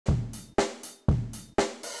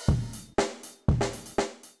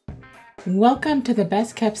Welcome to the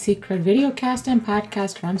Best Kept Secret videocast and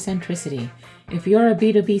podcast from Centricity. If you're a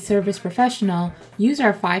B2B service professional, use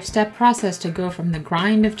our 5-step process to go from the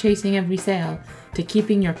grind of chasing every sale to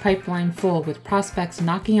keeping your pipeline full with prospects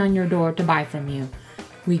knocking on your door to buy from you.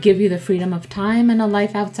 We give you the freedom of time and a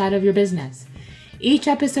life outside of your business. Each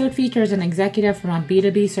episode features an executive from a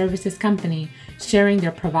B2B services company sharing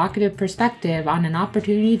their provocative perspective on an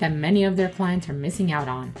opportunity that many of their clients are missing out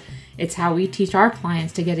on. It's how we teach our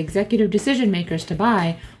clients to get executive decision makers to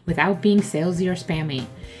buy without being salesy or spammy.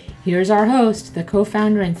 Here's our host, the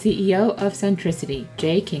co-founder and CEO of Centricity,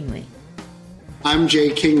 Jay Kingley. I'm Jay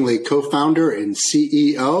Kingley, co-founder and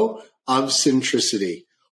CEO of Centricity.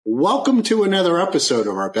 Welcome to another episode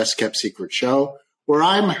of our Best Kept Secret show, where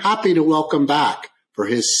I'm happy to welcome back for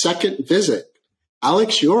his second visit,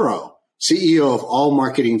 Alex Lloro, CEO of All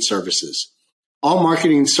Marketing Services. All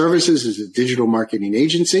Marketing Services is a digital marketing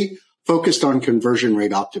agency focused on conversion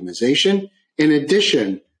rate optimization, in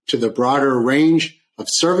addition to the broader range of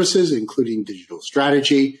services, including digital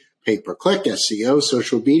strategy, pay-per-click, SEO,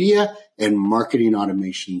 social media, and marketing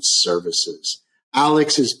automation services.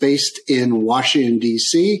 Alex is based in Washington,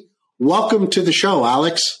 D.C. Welcome to the show,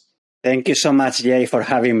 Alex. Thank you so much, Jay, for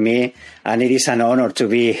having me. And it is an honor to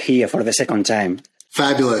be here for the second time.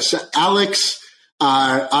 Fabulous. Alex,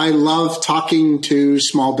 I love talking to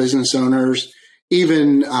small business owners,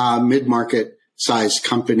 even mid-market sized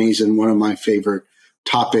companies. And one of my favorite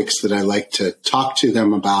topics that I like to talk to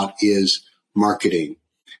them about is marketing.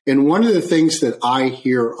 And one of the things that I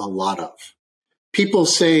hear a lot of, people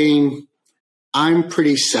saying, I'm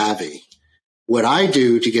pretty savvy. What I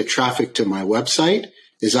do to get traffic to my website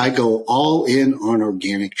is I go all in on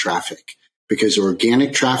organic traffic, because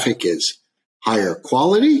organic traffic is higher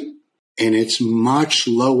quality and it's much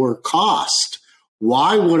lower cost.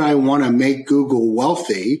 Why would I want to make Google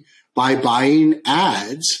wealthy by buying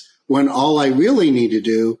ads when all I really need to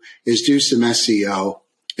do is do some SEO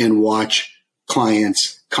and watch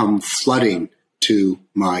clients come flooding to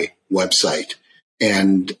my website?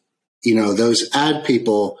 And, you know, those ad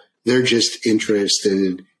people, they're just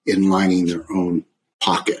interested in lining their own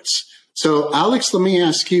pockets. So, Alex, let me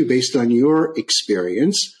ask you, based on your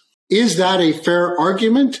experience, is that a fair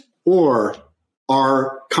argument, or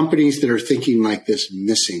are companies that are thinking like this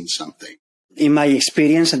missing something? In my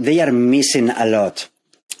experience, they are missing a lot.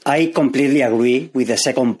 I completely agree with the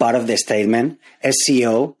second part of the statement.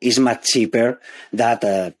 SEO is much cheaper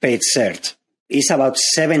than paid search. It's about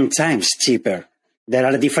 7 times cheaper. There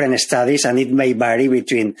are different studies, and it may vary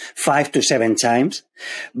between 5 to 7 times.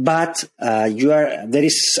 But there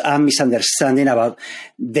is a misunderstanding about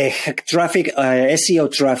the traffic.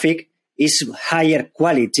 SEO traffic is higher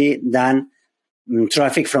quality than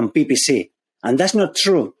traffic from PPC. And that's not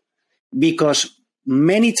true, because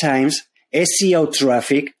many times SEO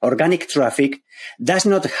traffic, organic traffic, does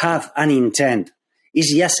not have an intent.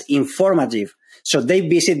 It's just informative. So they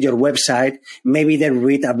visit your website, maybe they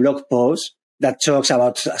read a blog post that talks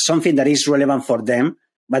about something that is relevant for them,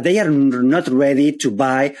 but they are not ready to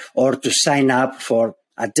buy or to sign up for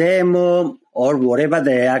a demo or whatever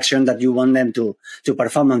the action that you want them to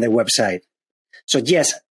perform on the website. So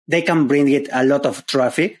yes, they can bring it a lot of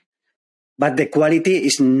traffic, but the quality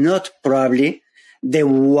is not probably the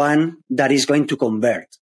one that is going to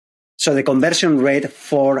convert. So the conversion rate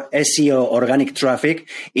for SEO organic traffic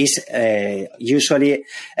is usually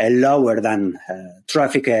lower than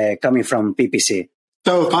traffic coming from PPC.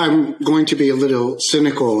 So if I'm going to be a little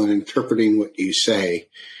cynical in interpreting what you say,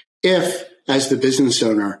 if, as the business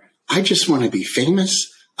owner, I just want to be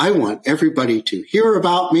famous, I want everybody to hear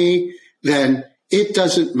about me, then it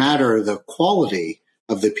doesn't matter the quality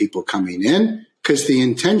of the people coming in, because the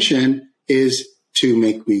intention is to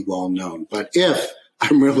make me well known. But if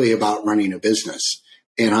I'm really about running a business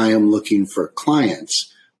and I am looking for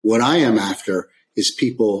clients, what I am after is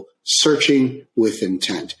people searching with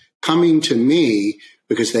intent, coming to me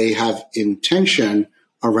because they have intention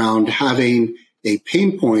around having a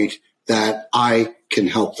pain point that I can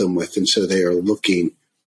help them with. And so they are looking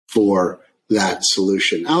for that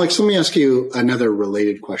solution. Alex, let me ask you another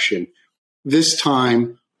related question, this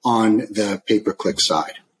time on the pay-per-click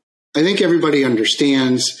side. I think everybody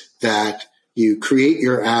understands that you create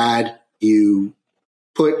your ad, you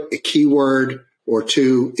put a keyword or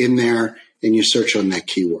two in there, and you search on that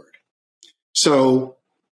keyword. So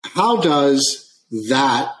how does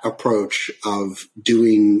that approach of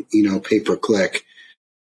doing, pay-per-click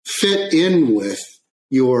fit in with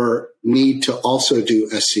your need to also do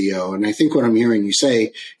SEO? And I think what I'm hearing you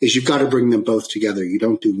say is you've got to bring them both together. You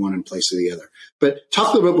don't do one in place of the other. But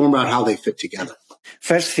talk a little bit more about how they fit together.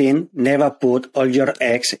 First thing, never put all your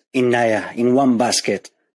eggs in one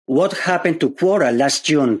basket. what happened to Quora last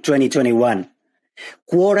June 2021.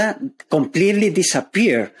 Quora completely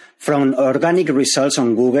disappeared from organic results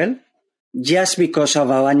on Google just because of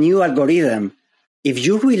a new algorithm. If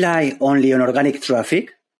you rely only on organic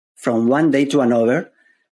traffic from one day to another,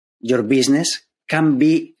 your business can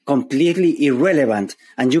be completely irrelevant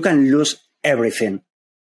and you can lose everything.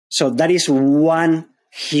 So that is one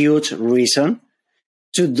huge reason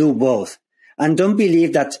to do both. And don't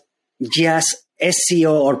believe that just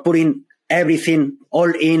SEO or putting everything all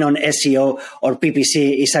in on SEO or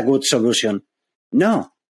PPC is a good solution.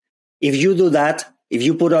 No. If you do that, if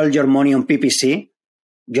you put all your money on PPC,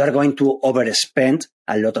 you are going to overspend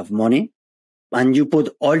a lot of money. And you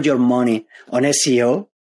put all your money on SEO,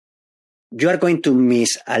 you are going to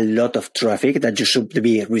miss a lot of traffic that you should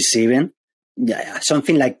be receiving.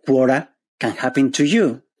 Something like Quora can happen to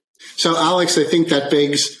you. So, Alex, I think that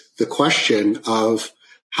begs the question of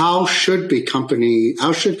how should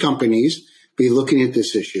companies be looking at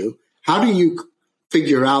this issue? How do you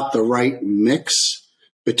figure out the right mix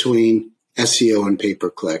between SEO and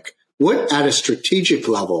pay-per-click? What, at a strategic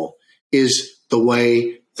level, is the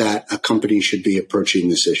way that a company should be approaching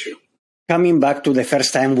this issue? Coming back to the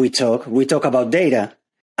first time we talk about data,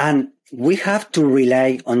 and we have to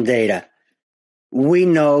rely on data. We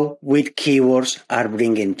know which keywords are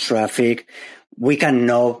bringing traffic. We can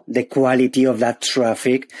know the quality of that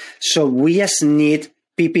traffic. So we just need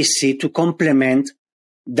PPC to complement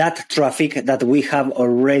that traffic that we have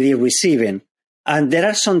already receiving. And there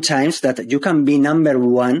are some times that you can be number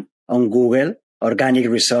one on Google, organic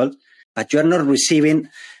result, but you're not receiving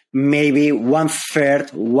maybe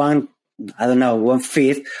 1/3,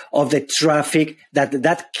 1/5 of the traffic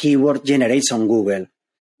that keyword generates on Google.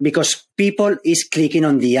 Because people is clicking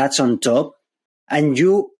on the ads on top, and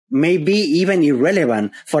you may be even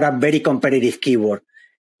irrelevant for a very competitive keyword.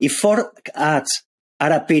 If 4 ads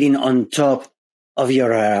are appearing on top of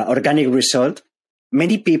your organic result,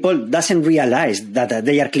 many people doesn't realize that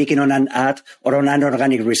they are clicking on an ad or on an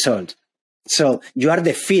organic result. So you are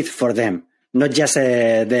the fifth for them, not just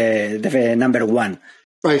the number one.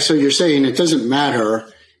 Right. So you're saying it doesn't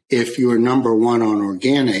matter if you're number one on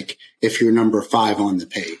organic, if you're number 5 on the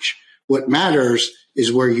page. What matters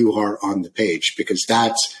is where you are on the page, because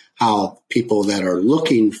that's how people that are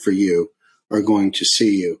looking for you are going to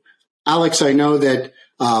see you. Alex, I know that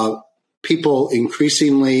people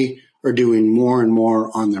increasingly are doing more and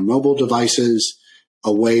more on their mobile devices,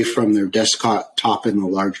 away from their desktop and the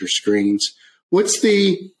larger screens. What's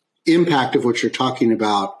the impact of what you're talking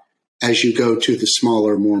about as you go to the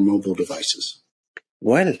smaller, more mobile devices?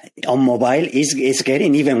 Well, on mobile, it's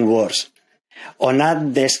getting even worse. On a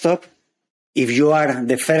desktop, if you are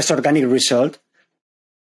the first organic result,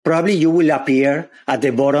 probably you will appear at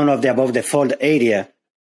the bottom of the above the fold area.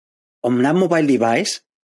 On a mobile device,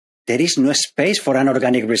 there is no space for an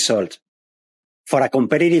organic result. For a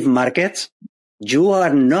competitive market, you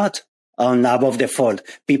are not on above the fold.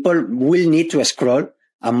 People will need to scroll,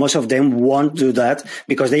 and most of them won't do that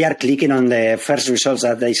because they are clicking on the first results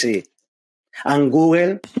that they see. And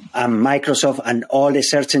Google and Microsoft and all the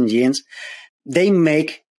search engines, they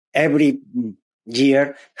make every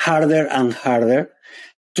year harder and harder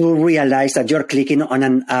to realize that you're clicking on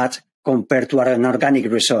an ad compared to an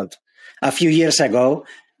organic result. A few years ago,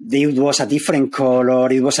 it was a different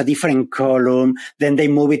color, it was a different column, then they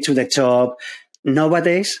move it to the top.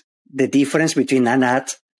 Nowadays, the difference between an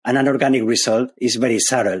ad and an organic result is very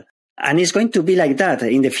subtle. And it's going to be like that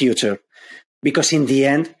in the future. Because in the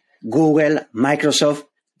end, Google, Microsoft,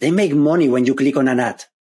 they make money when you click on an ad,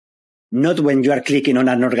 not when you are clicking on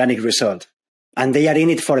an organic result. And they are in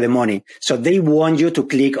it for the money. So they want you to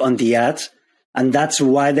click on the ads. And that's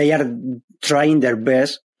why they are trying their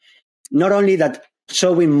best. Not only that,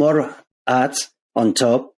 showing more ads on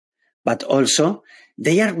top, but also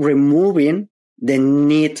they are removing the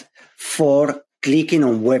need for clicking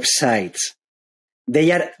on websites.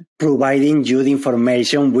 They are providing you the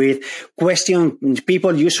information with questions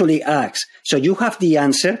people usually ask. So you have the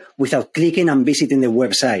answer without clicking and visiting the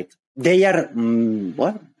website. They are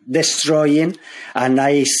destroying, and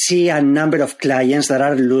I see a number of clients that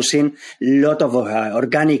are losing a lot of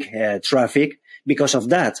organic traffic because of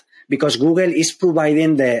that. Because Google is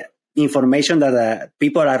providing the information that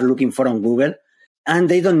people are looking for on Google, and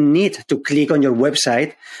they don't need to click on your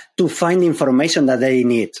website to find the information that they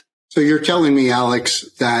need. So you're telling me, Alex,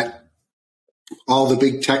 that all the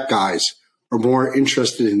big tech guys are more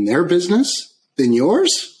interested in their business than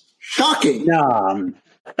yours? Shocking. No,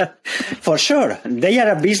 for sure. They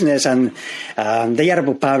are a business, and they are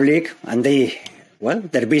public, and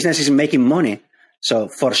their business is making money. So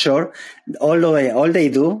for sure, all they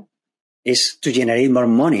do is to generate more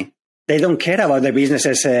money. They don't care about the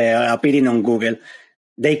businesses appearing on Google.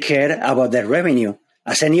 They care about their revenue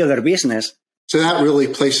as any other business. So that really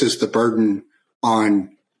places the burden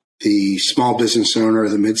on the small business owner,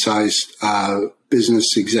 the mid-sized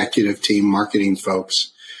business executive team, marketing folks,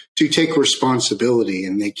 to take responsibility.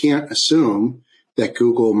 And they can't assume that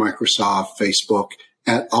Google, Microsoft, Facebook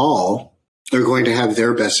at all are going to have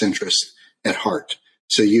their best interest at heart.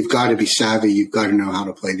 So you've got to be savvy. You've got to know how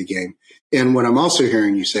to play the game. And what I'm also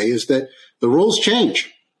hearing you say is that the rules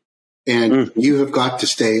change, and you have got to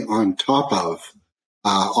stay on top of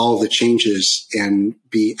all the changes and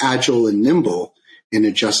be agile and nimble in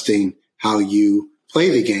adjusting how you play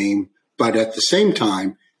the game. But at the same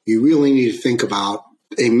time, you really need to think about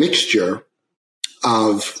a mixture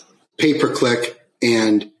of pay-per-click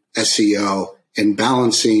and SEO and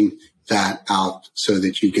balancing that out so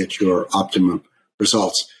that you get your optimum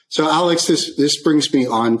results. So Alex, this brings me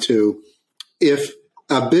on to, if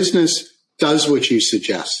a business does what you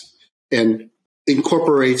suggest and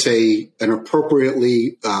incorporates an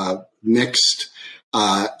appropriately mixed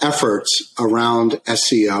efforts around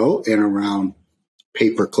SEO and around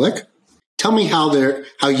pay-per-click, tell me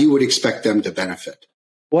how you would expect them to benefit.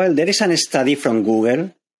 Well, there is a study from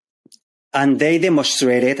Google, and they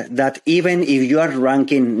demonstrated that even if you are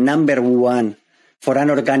ranking number one for an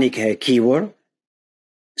organic keyword,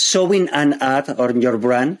 showing an ad on your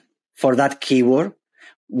brand for that keyword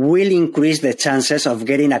will increase the chances of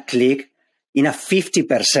getting a click in a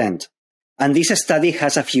 50%. And this study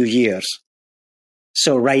has a few years.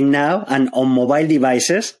 So right now, and on mobile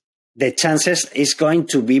devices, the chances is going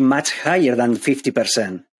to be much higher than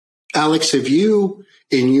 50%. Alex, have you,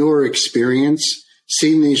 in your experience,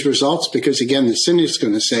 seen these results? Because again, the cynic's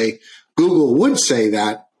going to say, Google would say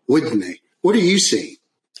that, wouldn't they? What are you seeing?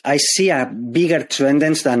 I see a bigger trend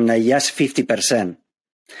than just 50%.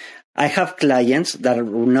 I have clients that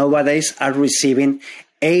nowadays are receiving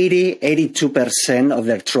 82% of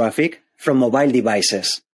their traffic from mobile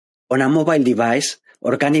devices. On a mobile device,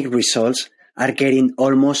 organic results are getting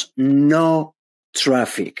almost no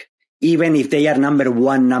traffic, even if they are number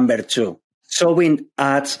one, number two. Showing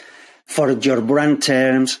ads for your brand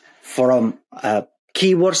terms, from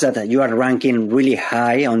keywords that you are ranking really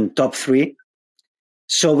high on top 3,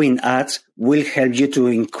 showing ads will help you to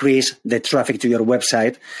increase the traffic to your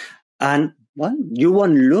website. And well, you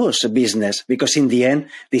won't lose business, because in the end,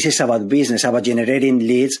 this is about business, about generating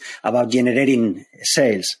leads, about generating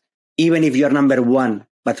sales. Even if you're number one,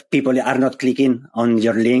 but people are not clicking on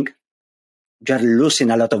your link, you're losing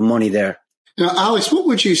a lot of money there. Now, Alex, what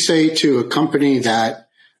would you say to a company that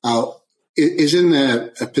is in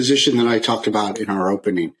a position that I talked about in our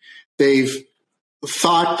opening? They've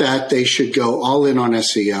thought that they should go all in on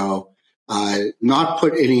SEO, not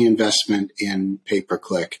put any investment in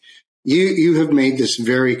pay-per-click. You have made this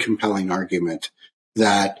very compelling argument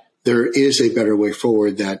that there is a better way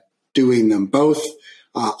forward, that doing them both,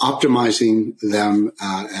 optimizing them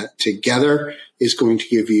together is going to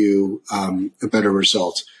give you a better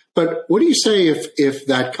result. But what do you say if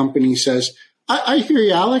that company says, I hear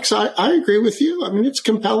you, Alex, I agree with you. I mean, it's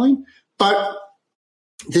compelling, but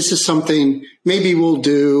this is something maybe we'll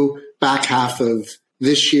do back half of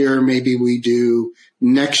this year, maybe we do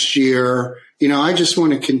next year. You know, I just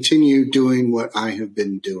want to continue doing what I have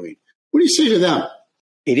been doing. What do you say to them?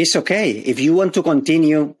 It is okay. If you want to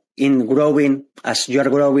continue in growing as you are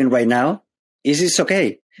growing right now, it is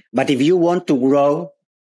okay. But if you want to grow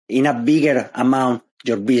in a bigger amount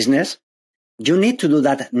your business, you need to do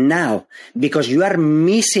that now, because you are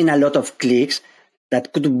missing a lot of clicks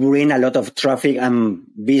that could bring a lot of traffic and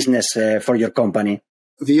business for your company.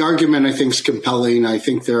 The argument, I think, is compelling. I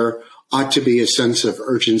think there ought to be a sense of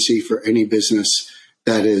urgency for any business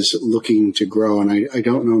that is looking to grow. And I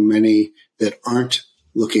don't know many that aren't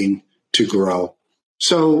looking to grow.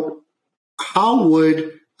 So how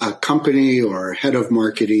would a company or head of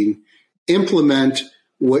marketing implement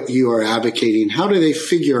what you are advocating? How do they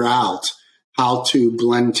figure out how to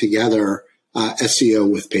blend together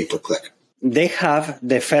SEO with pay-per-click? They have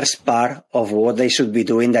the first part of what they should be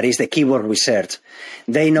doing, that is the keyword research.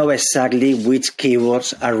 They know exactly which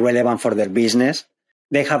keywords are relevant for their business.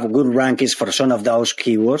 They have good rankings for some of those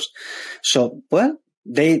keywords. So, well,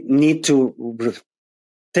 they need to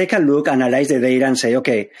take a look, analyze the data and say,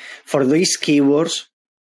 okay, for these keywords,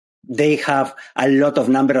 they have a lot of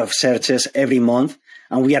number of searches every month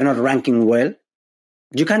and we are not ranking well.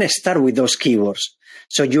 You can start with those keywords.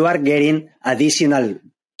 So you are getting additional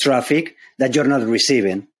traffic that you're not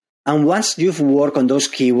receiving. And once you've worked on those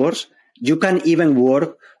keywords, you can even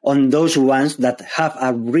work on those ones that have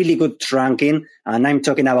a really good ranking. And I'm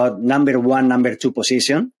talking about number 1, number 2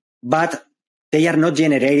 position. but they are not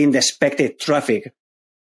generating the expected traffic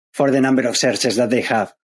for the number of searches that they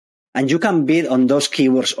have. And you can bid on those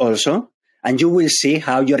keywords also, and you will see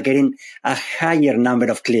how you're getting a higher number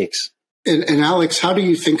of clicks. And Alex, how do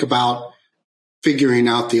you think about figuring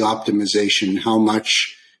out the optimization, how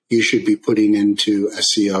much you should be putting into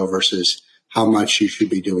SEO versus how much you should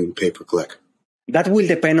be doing pay-per-click? That will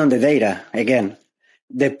depend on the data, again,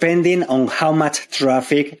 depending on how much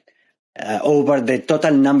traffic over the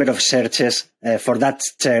total number of searches for that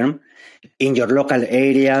term in your local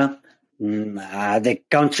area, at the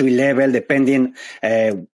country level, depending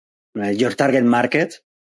your target market.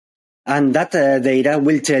 And that data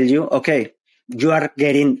will tell you, okay, you are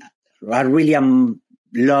getting a really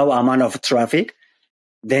low amount of traffic,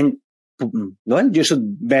 then, well, you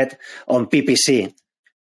should bet on PPC.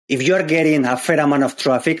 If you are getting a fair amount of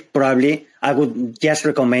traffic, probably I would just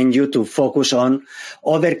recommend you to focus on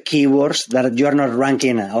other keywords that you are not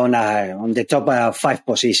ranking on the top 5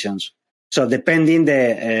 positions. So depending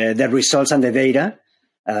the results and the data,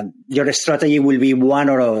 your strategy will be one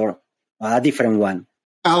or a different one.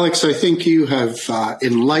 Alex, I think you have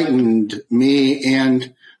enlightened me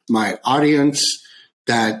and my audience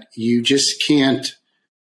that you just can't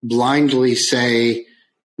blindly say,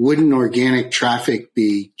 wouldn't organic traffic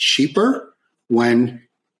be cheaper, when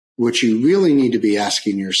what you really need to be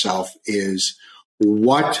asking yourself is,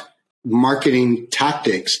 what marketing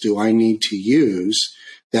tactics do I need to use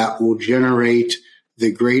that will generate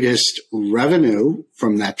the greatest revenue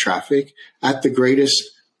from that traffic at the greatest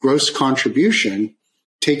gross contribution,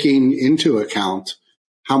 taking into account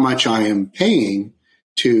how much I am paying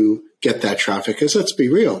to get that traffic? Because let's be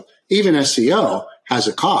real, even SEO has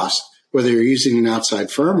a cost, whether you're using an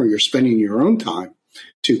outside firm or you're spending your own time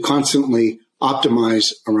to constantly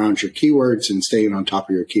optimize around your keywords and staying on top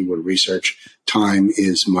of your keyword research. Time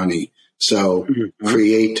is money. So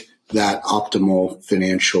create that optimal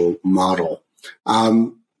financial model.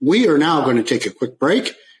 We are now going to take a quick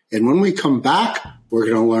break. And when we come back, we're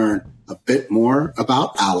going to learn a bit more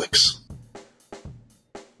about Alex.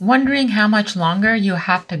 Wondering how much longer you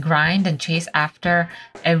have to grind and chase after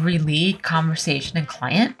every lead, conversation, and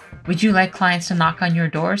client? Would you like clients to knock on your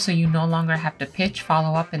door so you no longer have to pitch,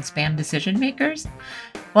 follow up, and spam decision makers?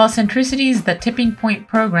 Well, Centricity's The Tipping Point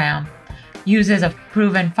program uses a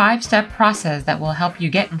proven 5-step process that will help you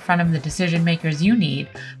get in front of the decision makers you need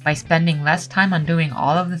by spending less time on doing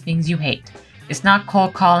all of the things you hate. It's not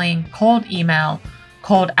cold calling, cold email,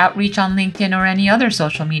 cold outreach on LinkedIn or any other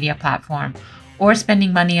social media platform, or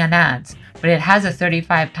spending money on ads, but it has a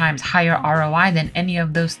 35 times higher ROI than any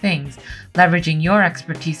of those things, leveraging your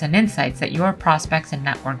expertise and insights that your prospects and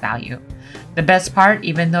network value. The best part,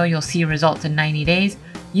 even though you'll see results in 90 days,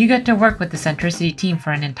 you get to work with the Centricity team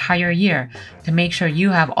for an entire year to make sure you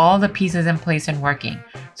have all the pieces in place and working,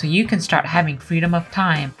 so you can start having freedom of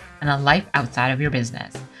time and a life outside of your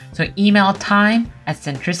business. So email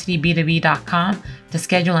time@centricityb2b.com to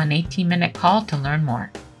schedule an 18-minute call to learn more.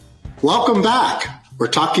 Welcome back. We're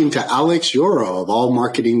talking to Alex Lloro of All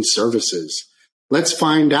Marketing Services. Let's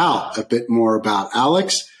find out a bit more about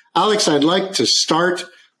Alex. Alex, I'd like to start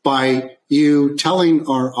by you telling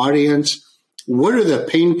our audience, what are the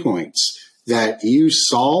pain points that you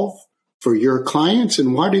solve for your clients,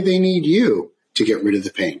 and why do they need you to get rid of the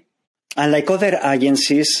pain? Unlike other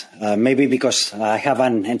agencies, maybe because I have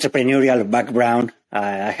an entrepreneurial background,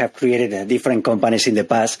 I have created different companies in the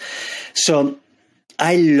past. So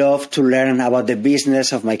I love to learn about the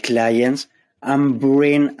business of my clients and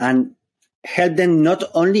bring and help them not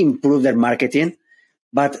only improve their marketing,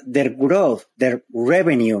 but their growth, their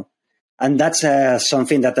revenue. And that's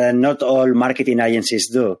something that not all marketing agencies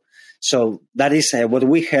do. So that is what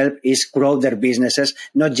we help is grow their businesses,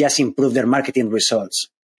 not just improve their marketing results.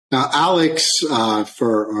 Now, Alex,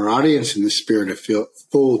 for our audience, in the spirit of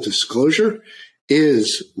full disclosure,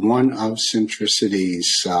 is one of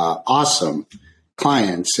Centricity's awesome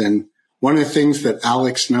clients. And one of the things that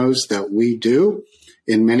Alex knows that we do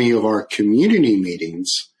in many of our community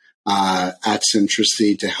meetings at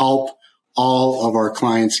Centricity to help all of our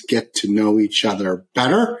clients get to know each other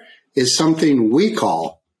better is something we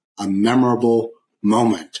call a memorable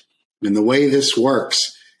moment. And the way this works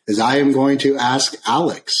is I am going to ask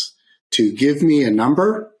Alex to give me a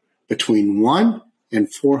number between 1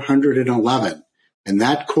 and 411. And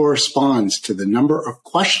that corresponds to the number of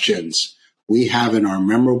questions we have in our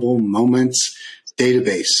memorable moments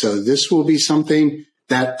database. So this will be something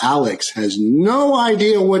that Alex has no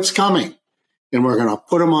idea what's coming. And we're going to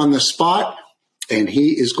put him on the spot, and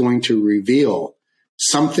he is going to reveal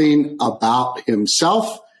something about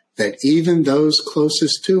himself that even those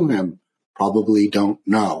closest to him probably don't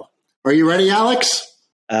know. Are you ready, Alex?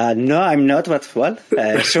 No, I'm not, but well,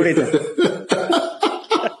 sure it is.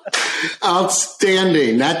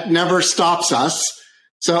 Outstanding. That never stops us.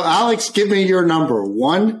 So, Alex, give me your number,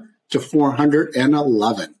 1 to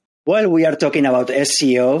 411. Well, we are talking about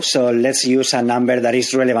SEO, so let's use a number that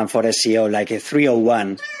is relevant for SEO, like a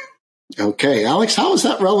 301. Okay, Alex, how is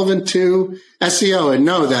that relevant to SEO? And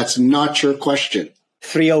no, that's not your question.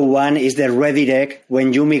 301 is the redirect.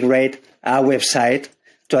 When you migrate a website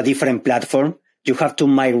to a different platform, you have to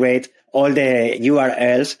migrate all the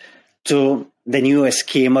URLs to the new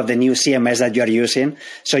scheme of the new CMS that you are using.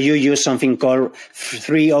 So you use something called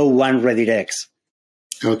 301 redirects.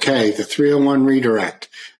 Okay, the 301 redirect.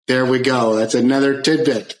 There we go. That's another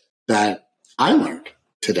tidbit that I learned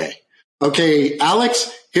today. Okay,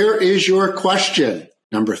 Alex, here is your question,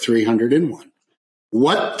 number 301.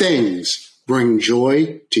 What things bring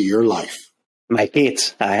joy to your life? My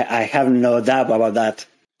kids. I have no doubt about that.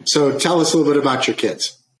 So tell us a little bit about your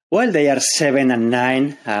kids. Well, they are 7 and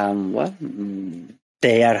 9.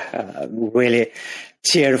 They are really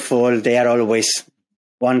cheerful. They are always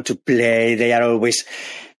want to play. They are always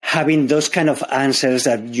having those kind of answers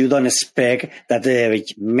that you don't expect, that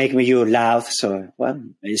make you laugh. So, well,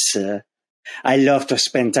 I love to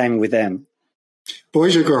spend time with them.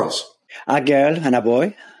 Boys or girls? A girl and a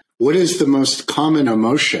boy. What is the most common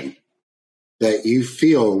emotion that you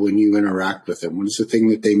feel when you interact with them? What is the thing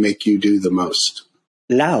that they make you do the most?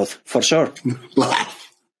 Loud, for sure.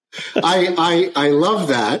 Laugh. I love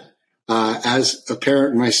that. As a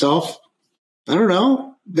parent myself, I don't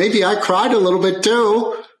know, maybe I cried a little bit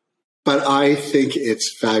too, but I think it's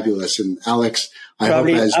fabulous. And Alex, I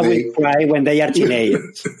will cry when they are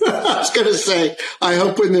teenagers. I was going to say, I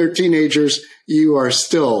hope when they're teenagers, you are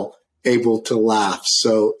still able to laugh.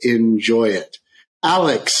 So enjoy it.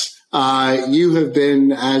 Alex, you have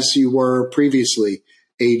been, as you were previously,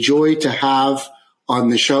 a joy to have on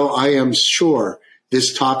the show. I am sure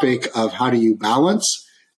this topic of how do you balance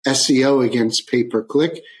SEO against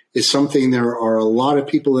pay-per-click is something there are a lot of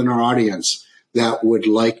people in our audience that would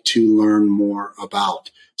like to learn more about.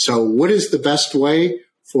 So what is the best way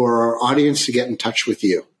for our audience to get in touch with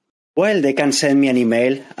you? Well, they can send me an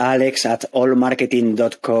email,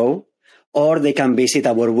 alex@allmarketing.co, or they can visit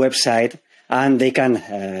our website and they can,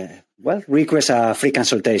 request a free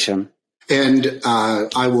consultation. And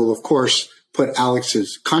I will, of course, put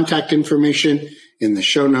Alex's contact information in the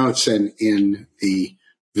show notes and in the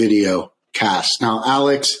video cast. Now,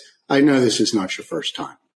 Alex, I know this is not your first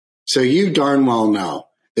time. So you darn well know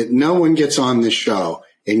that no one gets on this show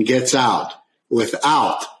and gets out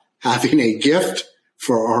without having a gift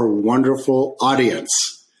for our wonderful audience.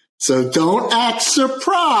 So don't act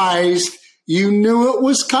surprised. You knew it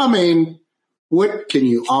was coming. What can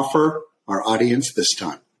you offer our audience this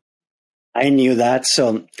time? I knew that.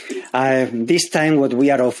 So this time what we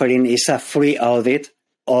are offering is a free audit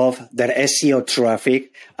of their SEO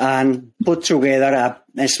traffic and put together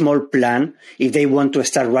a small plan if they want to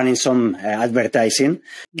start running some advertising,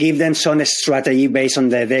 give them some strategy based on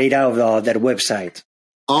the data of their website.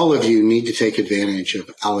 All of you need to take advantage of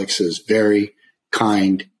Alex's very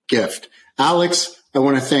kind gift. Alex, I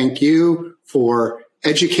want to thank you for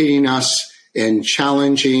educating us and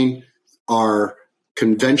challenging our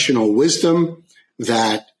conventional wisdom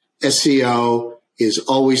that SEO is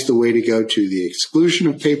always the way to go to the exclusion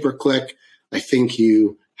of pay-per-click. I think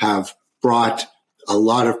you have brought a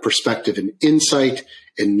lot of perspective and insight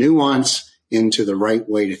and nuance into the right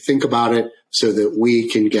way to think about it so that we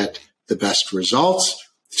can get the best results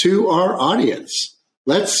to our audience.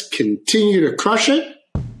 Let's continue to crush it.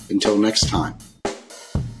 Until next time.